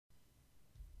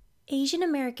Asian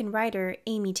American writer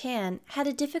Amy Tan had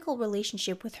a difficult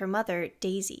relationship with her mother,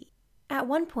 Daisy. At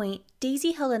one point,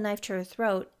 Daisy held a knife to her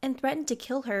throat and threatened to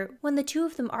kill her when the two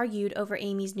of them argued over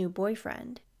Amy's new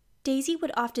boyfriend. Daisy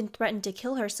would often threaten to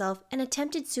kill herself and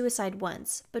attempted suicide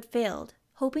once, but failed,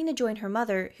 hoping to join her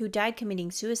mother, who died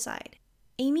committing suicide.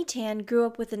 Amy Tan grew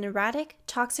up with an erratic,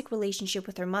 toxic relationship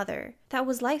with her mother that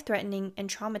was life-threatening and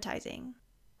traumatizing.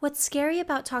 What's scary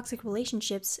about toxic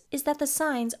relationships is that the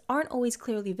signs aren't always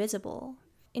clearly visible.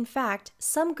 In fact,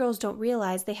 some girls don't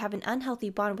realize they have an unhealthy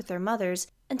bond with their mothers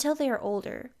until they are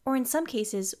older, or in some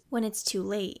cases, when it's too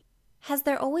late. Has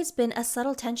there always been a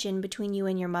subtle tension between you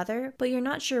and your mother, but you're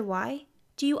not sure why?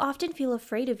 Do you often feel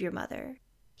afraid of your mother?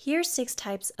 Here's 6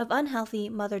 types of unhealthy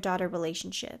mother-daughter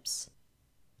relationships.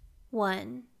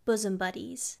 1. Bosom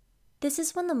Buddies. This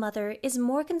is when the mother is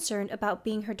more concerned about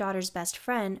being her daughter's best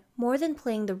friend more than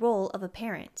playing the role of a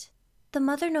parent. The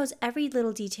mother knows every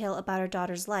little detail about her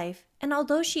daughter's life, and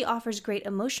although she offers great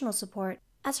emotional support,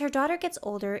 as her daughter gets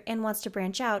older and wants to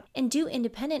branch out and do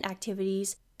independent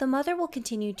activities, the mother will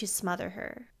continue to smother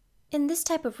her. In this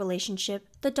type of relationship,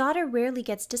 the daughter rarely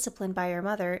gets disciplined by her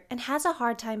mother and has a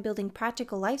hard time building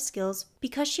practical life skills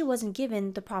because she wasn't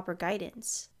given the proper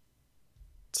guidance.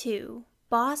 2.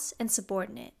 Boss and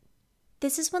subordinate.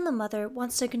 This is when the mother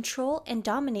wants to control and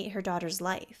dominate her daughter's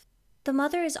life. The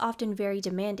mother is often very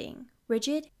demanding,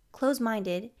 rigid,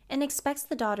 close-minded, and expects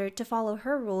the daughter to follow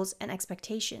her rules and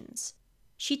expectations.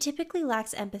 She typically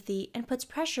lacks empathy and puts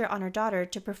pressure on her daughter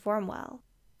to perform well.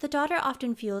 The daughter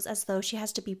often feels as though she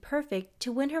has to be perfect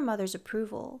to win her mother's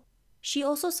approval. She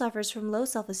also suffers from low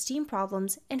self-esteem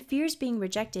problems and fears being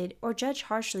rejected or judged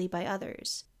harshly by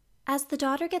others. As the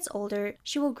daughter gets older,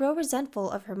 she will grow resentful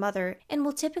of her mother and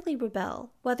will typically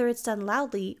rebel, whether it's done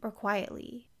loudly or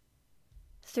quietly.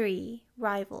 3.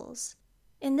 Rivals.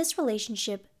 In this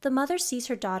relationship, the mother sees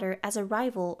her daughter as a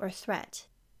rival or threat.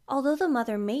 Although the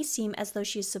mother may seem as though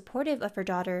she is supportive of her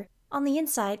daughter, on the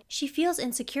inside, she feels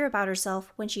insecure about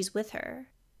herself when she's with her.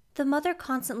 The mother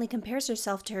constantly compares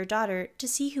herself to her daughter to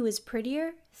see who is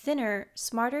prettier, thinner,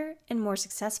 smarter, and more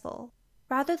successful.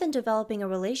 Rather than developing a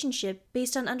relationship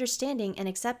based on understanding and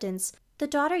acceptance, the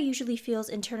daughter usually feels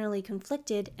internally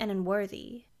conflicted and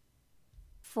unworthy.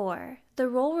 4. The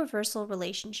role reversal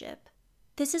relationship.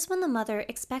 This is when the mother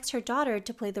expects her daughter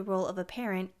to play the role of a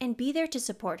parent and be there to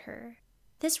support her.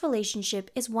 This relationship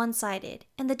is one-sided,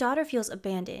 and the daughter feels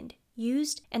abandoned,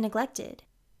 used, and neglected.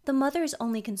 The mother is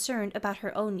only concerned about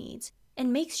her own needs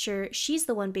and makes sure she's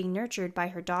the one being nurtured by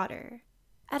her daughter.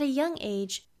 At a young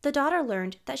age, the daughter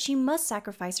learned that she must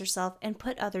sacrifice herself and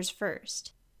put others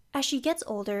first. As she gets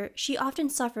older, she often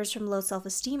suffers from low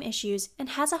self-esteem issues and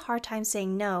has a hard time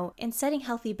saying no and setting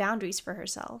healthy boundaries for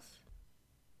herself.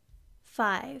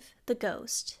 5. The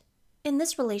ghost. In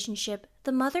this relationship,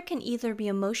 the mother can either be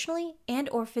emotionally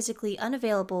and/or physically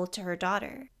unavailable to her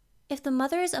daughter. If the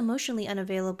mother is emotionally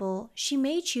unavailable, she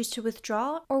may choose to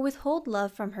withdraw or withhold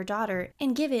love from her daughter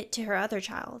and give it to her other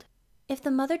child. If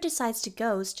the mother decides to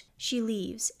ghost, she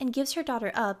leaves and gives her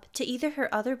daughter up to either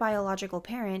her other biological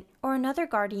parent or another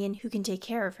guardian who can take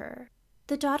care of her.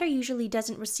 The daughter usually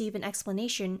doesn't receive an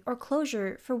explanation or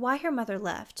closure for why her mother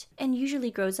left and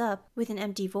usually grows up with an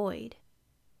empty void.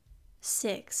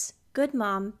 6. Good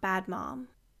mom, bad mom.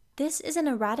 This is an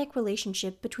erratic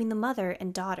relationship between the mother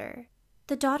and daughter.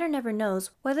 The daughter never knows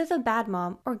whether the bad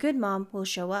mom or good mom will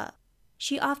show up.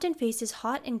 She often faces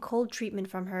hot and cold treatment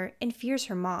from her and fears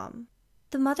her mom.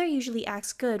 The mother usually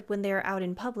acts good when they are out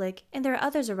in public and there are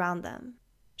others around them.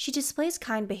 She displays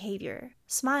kind behavior,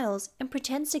 smiles, and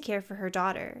pretends to care for her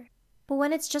daughter. But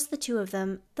when it's just the two of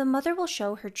them, the mother will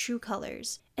show her true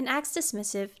colors and acts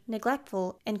dismissive,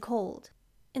 neglectful, and cold.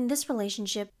 In this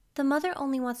relationship, the mother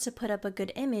only wants to put up a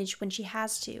good image when she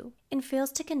has to and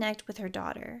fails to connect with her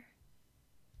daughter.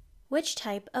 Which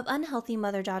type of unhealthy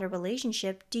mother-daughter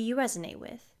relationship do you resonate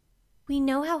with? We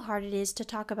know how hard it is to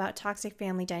talk about toxic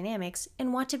family dynamics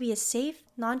and want to be a safe,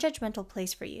 non-judgmental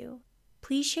place for you.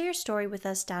 Please share your story with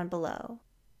us down below.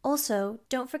 Also,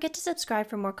 don't forget to subscribe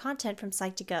for more content from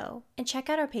Psych2Go and check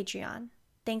out our Patreon.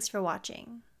 Thanks for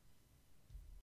watching.